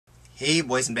Hey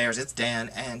boys and bears, it's Dan,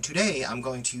 and today I'm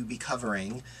going to be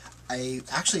covering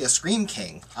actually a Scream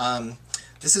King.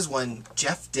 This is one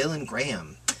Jeff Dylan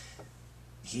Graham.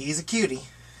 He's a cutie.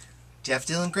 Jeff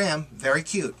Dylan Graham, very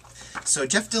cute. So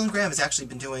Jeff Dylan Graham has actually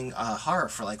been doing horror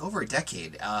for like over a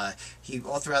decade. He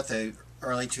all throughout the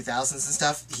early 2000s and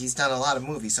stuff, he's done a lot of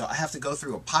movies, so I have to go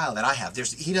through a pile that I have.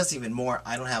 He does even more.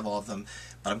 I don't have all of them,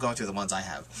 but I'm going through the ones I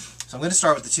have. So I'm going to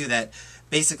start with the two that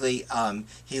basically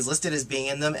he's listed as being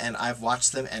in them, and I've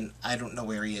watched them, and I don't know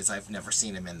where he is. I've never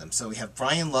seen him in them. So we have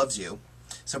Brian Loves You.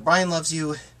 So Brian Loves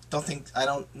You, I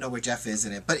don't know where Jeff is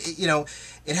in it, but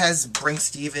it has Brink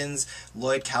Stevens,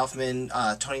 Lloyd Kaufman,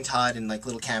 Tony Todd, and like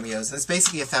little cameos. And it's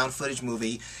basically a found footage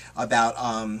movie about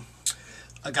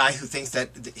a guy who thinks that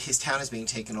his town is being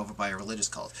taken over by a religious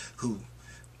cult who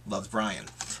loves Brian.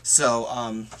 So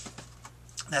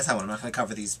that's that one. I'm not going to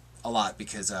cover these a lot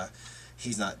because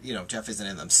he's not, Jeff isn't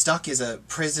in them. Stuck is a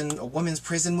woman's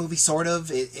prison movie, sort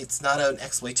of. It's not an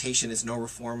exploitation. It's no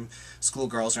reform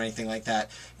schoolgirls or anything like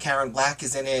that. Karen Black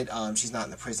is in it. She's not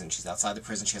in the prison. She's outside the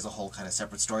prison. She has a whole kind of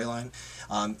separate storyline.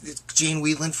 Jane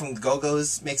Whelan from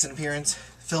Go-Go's makes an appearance.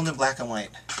 Filmed in black and white.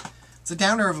 It's a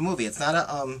downer of a movie. It's not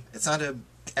a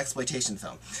exploitation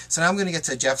film. So now I'm going to get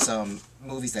to Jeff's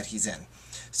movies that he's in.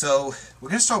 So we're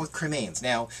going to start with Cremains.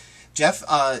 Now, Jeff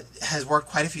has worked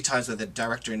quite a few times with a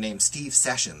director named Steve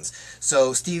Sessions.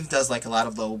 So Steve does like a lot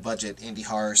of low-budget indie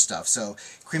horror stuff. So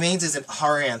Cremains is a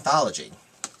horror anthology.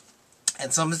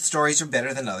 And some of the stories are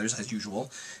better than others, as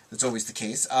usual. That's always the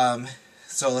case.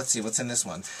 So let's see, what's in this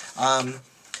one?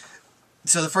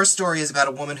 So the first story is about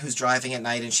a woman who's driving at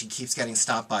night, and she keeps getting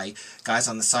stopped by guys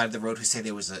on the side of the road who say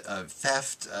there was a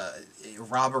theft, a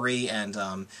robbery, and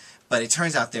but it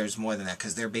turns out there's more than that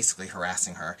because they're basically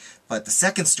harassing her. But the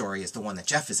second story is the one that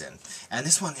Jeff is in. And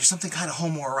this one, there's something kind of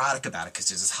homoerotic about it because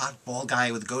there's this hot bald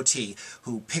guy with a goatee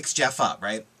who picks Jeff up,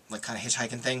 right? Like kind of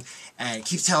hitchhiking thing. And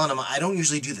keeps telling him, I don't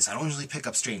usually do this. I don't usually pick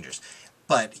up strangers.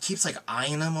 But he keeps like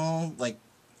eyeing them all like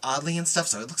oddly and stuff.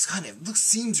 So it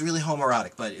seems really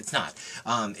homoerotic, but it's not.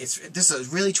 This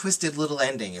is a really twisted little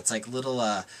ending. It's like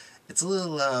it's a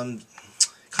little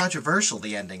controversial,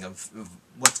 the ending of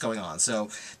what's going on. So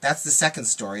that's the second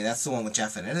story. That's the one with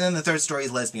Jeff in it. And then the third story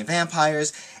is Lesbian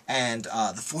Vampires. And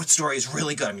the fourth story is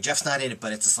really good. I mean, Jeff's not in it,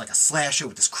 but it's just like a slasher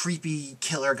with this creepy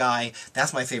killer guy.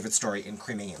 That's my favorite story in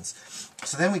Cremains.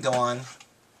 So then we go on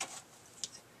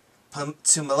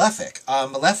to Malefic.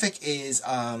 Malefic is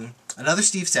another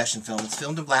Steve Sessions film. It's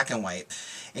filmed in black and white.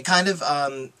 It kind of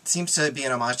seems to be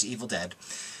an homage to Evil Dead.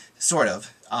 Sort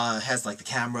of. Has like the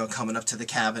camera coming up to the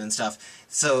cabin and stuff.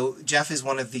 So Jeff is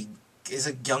is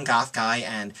a young goth guy,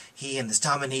 and he and this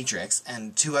dominatrix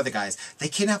and two other guys, they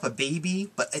kidnap a baby,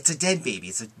 but it's a dead baby.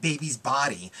 It's a baby's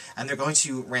body, and they're going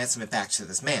to ransom it back to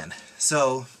this man.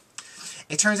 So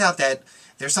it turns out that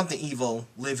there's something evil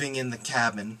living in the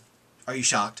cabin. Are you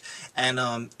shocked? And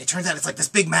it turns out it's like this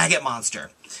big maggot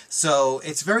monster. So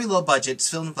it's very low budget. It's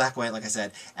filmed in black and white, like I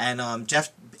said. And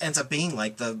Jeff ends up being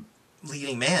like the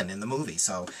leading man in the movie.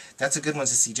 So that's a good one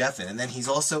to see Jeff in. And then he's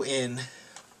also in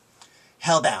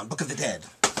Hellbound, Book of the Dead.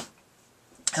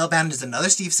 Hellbound is another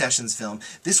Steve Sessions film.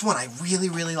 This one I really,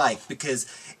 really like because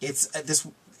it's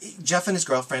Jeff and his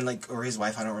girlfriend, or his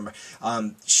wife, I don't remember.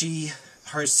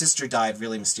 Her sister died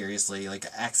really mysteriously, like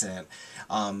an accident.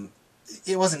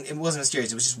 It wasn't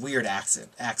mysterious. It was just weird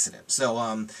accident.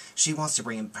 So she wants to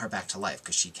bring her back to life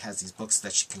because she has these books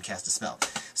that she can cast a spell.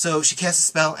 So she casts a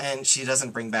spell, and she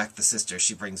doesn't bring back the sister.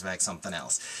 She brings back something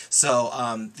else. So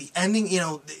the ending,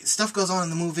 stuff goes on in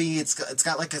the movie. It's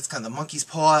got like it's kind of the monkey's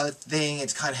paw thing.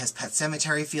 It kind of has Pet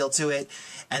Sematary feel to it.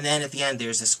 And then at the end,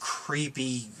 there's this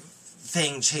creepy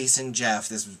thing chasing Jeff.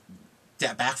 This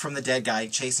back from the dead guy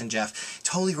chasing Jeff.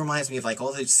 Totally reminds me of like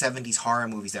all the 70s horror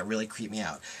movies that really creep me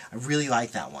out. I really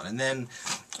like that one. And then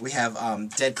we have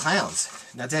Dead Clowns.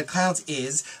 Now Dead Clowns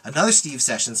is another Steve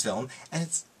Sessions film, and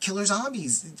it's killer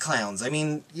zombies clowns. I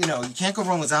mean, you can't go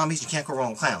wrong with zombies, you can't go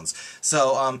wrong with clowns.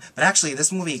 So, but actually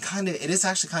this movie it is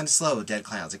actually kind of slow, Dead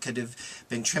Clowns. It could have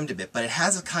been trimmed a bit, but it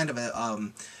has a kind of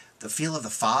the feel of The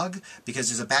Fog, because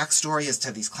there's a backstory as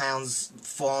to these clowns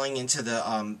falling into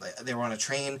they were on a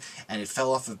train, and it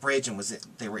fell off a bridge, and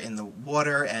they were in the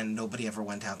water, and nobody ever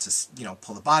went down to,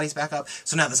 pull the bodies back up,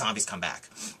 so now the zombies come back.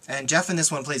 And Jeff in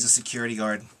this one plays a security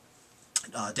guard.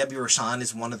 Debbie Rochon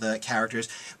is one of the characters,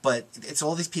 but it's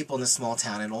all these people in this small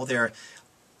town, and all their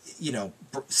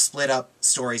split up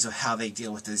stories of how they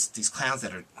deal with these clowns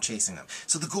that are chasing them.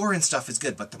 So the gore and stuff is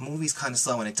good, but the movie's kind of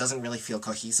slow and it doesn't really feel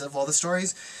cohesive, all the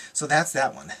stories. So that's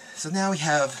that one. So now we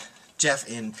have Jeff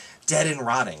in Dead and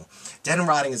Rotting. Dead and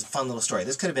Rotting is a fun little story.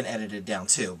 This could have been edited down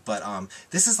too, but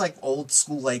this is like old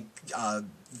school, like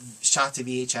shot to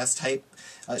VHS type,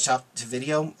 shot to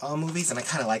video movies, and I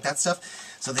kind of like that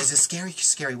stuff. So there's this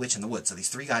scary witch in the woods. So these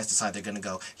three guys decide they're going to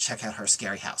go check out her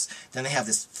scary house. Then they have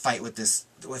this fight with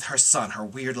her son, her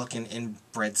weird-looking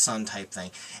inbred son type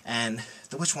thing, and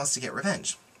the witch wants to get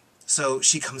revenge. So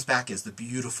she comes back as the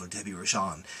beautiful Debbie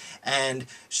Rochon, and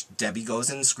Debbie goes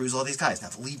and screws all these guys. Now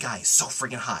the lead guy is so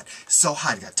freaking hot,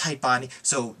 he got a tight body.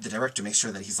 So the director makes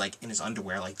sure that he's like in his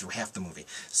underwear like through half the movie.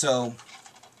 So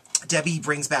Debbie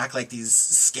brings back like these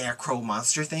scarecrow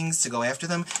monster things to go after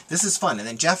them. This is fun. And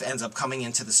then Jeff ends up coming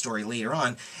into the story later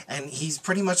on, and he's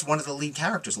pretty much one of the lead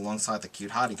characters alongside the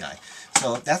cute hottie guy.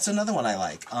 So that's another one I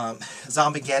like.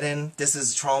 Zombigeddon, this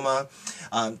is Trauma.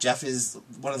 Jeff is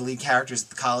one of the lead characters at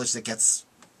the college that gets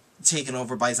taken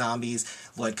over by zombies.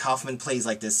 Lloyd Kaufman plays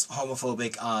like this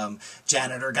homophobic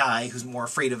janitor guy who's more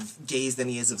afraid of gays than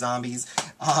he is of zombies.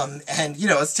 And, you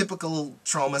know, it's typical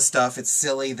Trauma stuff. It's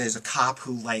silly. There's a cop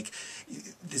who, like,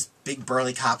 this big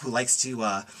burly cop who likes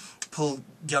to pull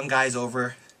young guys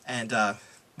over and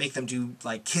make them do,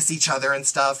 like, kiss each other and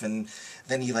stuff. And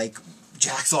then he, like,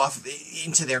 jacks off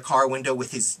into their car window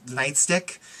with his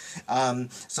nightstick.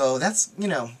 So that's, you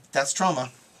know, that's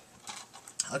Trauma.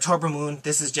 October Moon,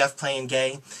 this is Jeff playing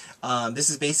gay. This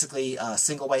is basically a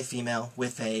single white female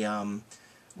with a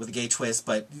gay twist,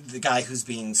 but the guy who's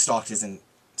being stalked isn't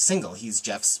single. He's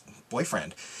Jeff's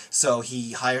boyfriend. So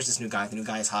he hires this new guy. The new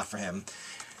guy is hot for him,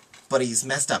 but he's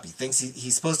messed up. He thinks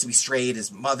he's supposed to be straight.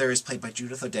 His mother is played by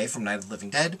Judith O'Dea from Night of the Living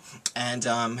Dead,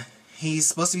 and he's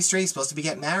supposed to be straight. He's supposed to be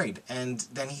getting married, and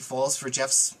then he falls for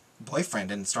Jeff's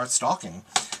boyfriend and starts stalking.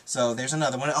 So there's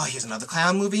another one. Oh, here's another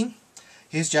clown movie.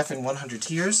 Here's Jeff in 100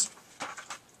 Tears.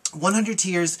 100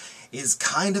 Tears is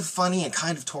kind of funny and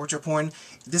kind of torture porn.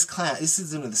 This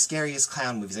is one of the scariest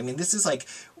clown movies. I mean, this is like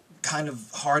kind of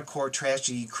hardcore,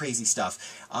 trashy, crazy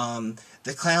stuff.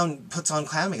 The clown puts on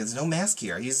clown makeup. There's no mask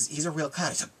here. He's a real clown.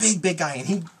 He's a big guy, and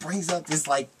he brings up this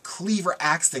like cleaver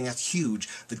axe thing that's huge.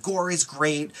 The gore is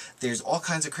great. There's all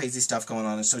kinds of crazy stuff going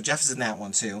on, and so Jeff is in that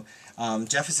one too.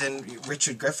 Jeff is in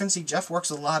Richard Griffin. See, Jeff works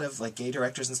with a lot of like gay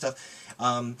directors and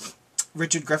stuff.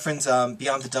 Richard Griffin's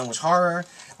Beyond the Dunwich Horror.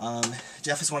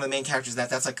 Jeff is one of the main characters.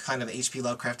 That's like kind of H.P.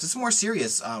 Lovecraft. It's a more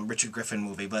serious Richard Griffin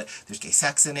movie, but there's gay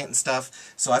sex in it and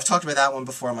stuff. So I've talked about that one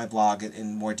before on my blog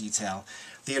in more detail.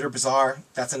 Theater Bizarre,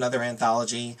 that's another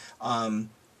anthology.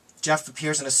 Jeff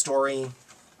appears in a story.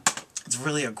 It's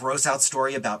really a gross-out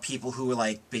story about people who,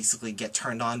 like, basically get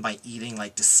turned on by eating,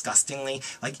 like, disgustingly.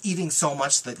 Like, eating so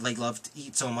much that they love to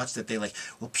eat so much that they, like,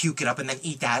 will puke it up and then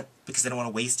eat that because they don't want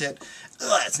to waste it.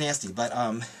 Ugh, it's nasty. But,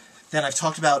 then I've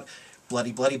talked about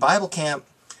Bloody Bloody Bible Camp.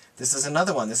 This is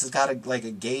another one. This has got, a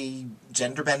gay,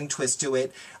 gender-bending twist to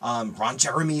it. Ron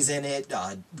Jeremy's in it.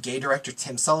 Gay director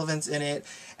Tim Sullivan's in it.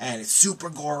 And it's super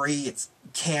gory. It's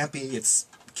campy. It's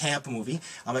camp movie.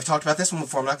 I've talked about this one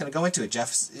before. I'm not going to go into it.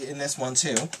 Jeff's in this one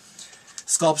too.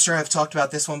 Sculpture, I've talked about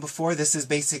this one before. This is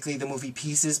basically the movie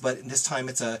Pieces, but this time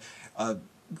it's a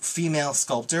female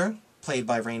sculptor played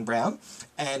by Rain Brown,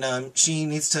 and she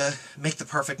needs to make the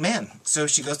perfect man. So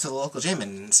she goes to the local gym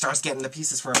and starts getting the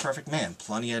pieces for a perfect man.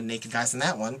 Plenty of naked guys in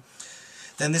that one.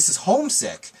 Then this is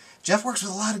Homesick. Jeff works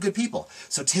with a lot of good people.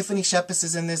 So Tiffany Shepis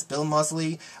is in this, Bill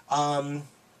Moseley.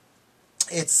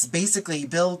 It's basically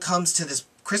Bill comes to this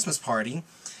Christmas party,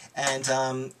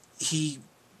 and he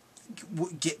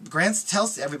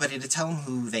tells everybody to tell him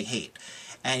who they hate,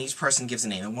 and each person gives a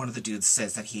name, and one of the dudes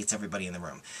says that he hates everybody in the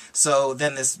room. So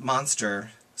then this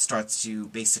monster starts to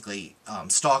basically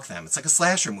stalk them. It's like a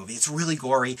slasher movie. It's really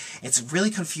gory. It's really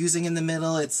confusing in the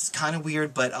middle. It's kind of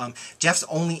weird, but Jeff's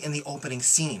only in the opening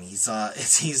scene. He's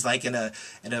like in a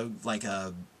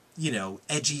you know,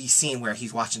 edgy scene where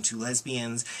he's watching two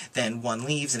lesbians, then one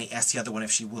leaves and he asks the other one if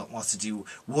she wants to do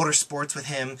water sports with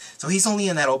him. So he's only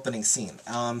in that opening scene.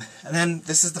 And then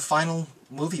this is the final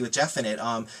movie with Jeff in it,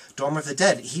 Dorm of the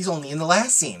Dead. He's only in the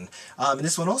last scene. And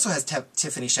this one also has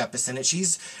Tiffany Shepis in it.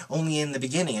 She's only in the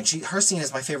beginning, and her scene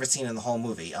is my favorite scene in the whole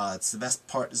movie. It's the best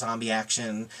part, zombie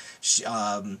action.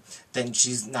 Then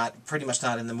she's pretty much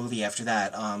not in the movie after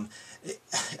that.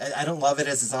 I don't love it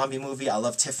as a zombie movie. I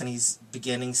love Tiffany's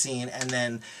beginning scene, and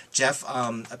then Jeff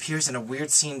appears in a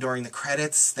weird scene during the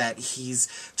credits that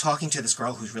he's talking to this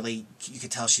girl who's really, you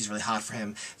could tell she's really hot for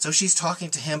him. So she's talking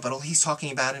to him, but all he's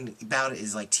talking about it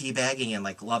is like teabagging and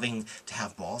like loving to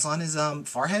have balls on his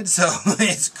forehead. So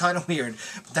it's kind of weird.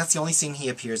 But that's the only scene he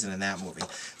appears in that movie.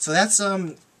 So that's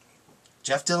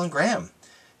Jeff Dylan Graham.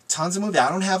 Tons of movies. I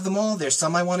don't have them all. There's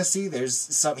some I want to see. There's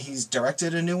some, he's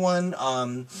directed a new one.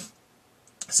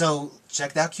 So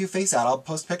check that cute face out. I'll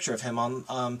post a picture of him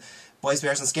on Boys,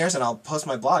 Bears, and Scares, and I'll post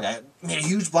my blog. I made a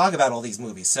huge blog about all these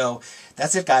movies. So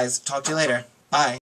that's it, guys. Talk to you later. Bye.